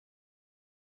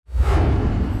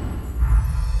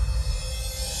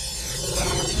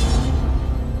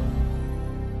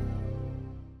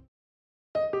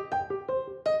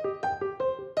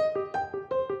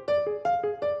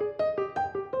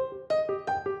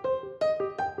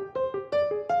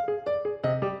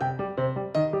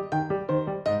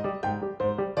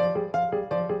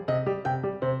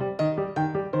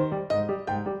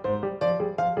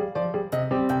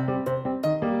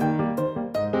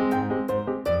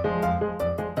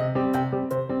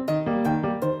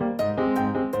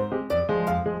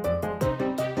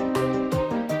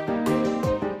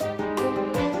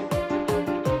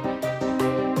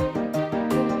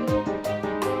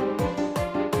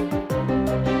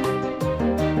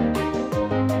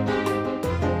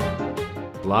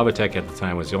Lavatec at the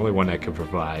time was the only one that could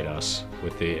provide us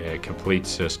with the complete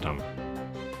system,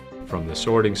 from the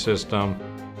sorting system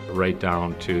right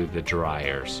down to the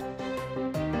dryers.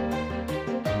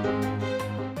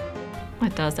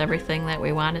 It does everything that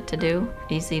we want it to do,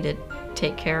 easy to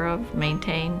take care of,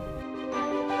 maintain.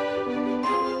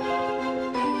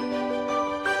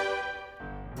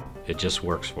 It just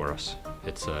works for us.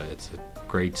 It's a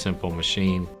great, simple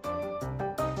machine.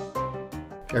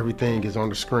 Everything is on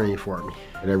the screen for me,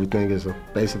 and everything is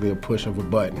basically a push of a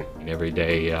button. Every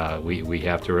day we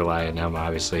have to rely on them,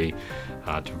 obviously,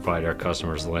 to provide our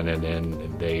customers linen,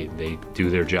 and they do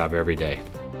their job every day.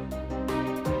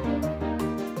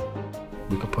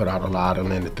 We can put out a lot of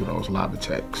linen through those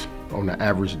Lavatecs. On the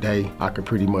average day, I could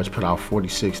pretty much put out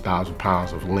 46,000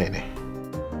 pounds of linen.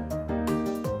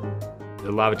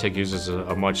 The Lavatec uses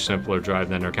a much simpler drive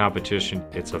than their competition.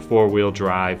 It's a four-wheel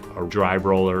drive, a drive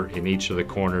roller in each of the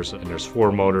corners, and there's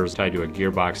 4 motors tied to a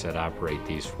gearbox that operate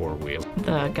these 4 wheels.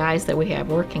 The guys that we have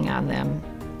working on them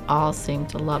all seem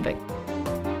to love it.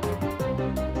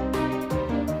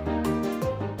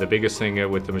 The biggest thing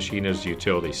with the machine is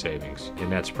utility savings,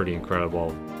 and that's pretty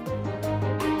incredible.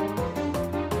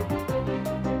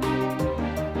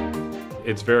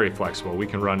 It's very flexible. We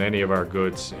can run any of our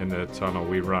goods in the tunnel.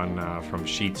 We run from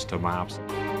sheets to mops.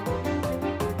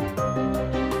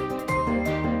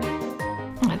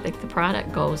 I think the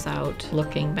product goes out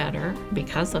looking better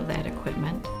because of that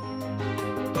equipment.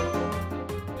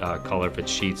 Color fit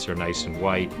sheets are nice and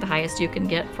white. The highest you can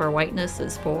get for whiteness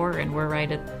is 4, and we're right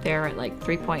there at like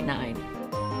 3.9.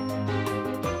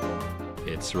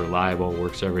 It's reliable,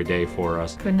 works every day for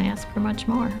us. Couldn't ask for much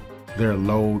more. They're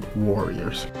load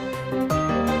warriors.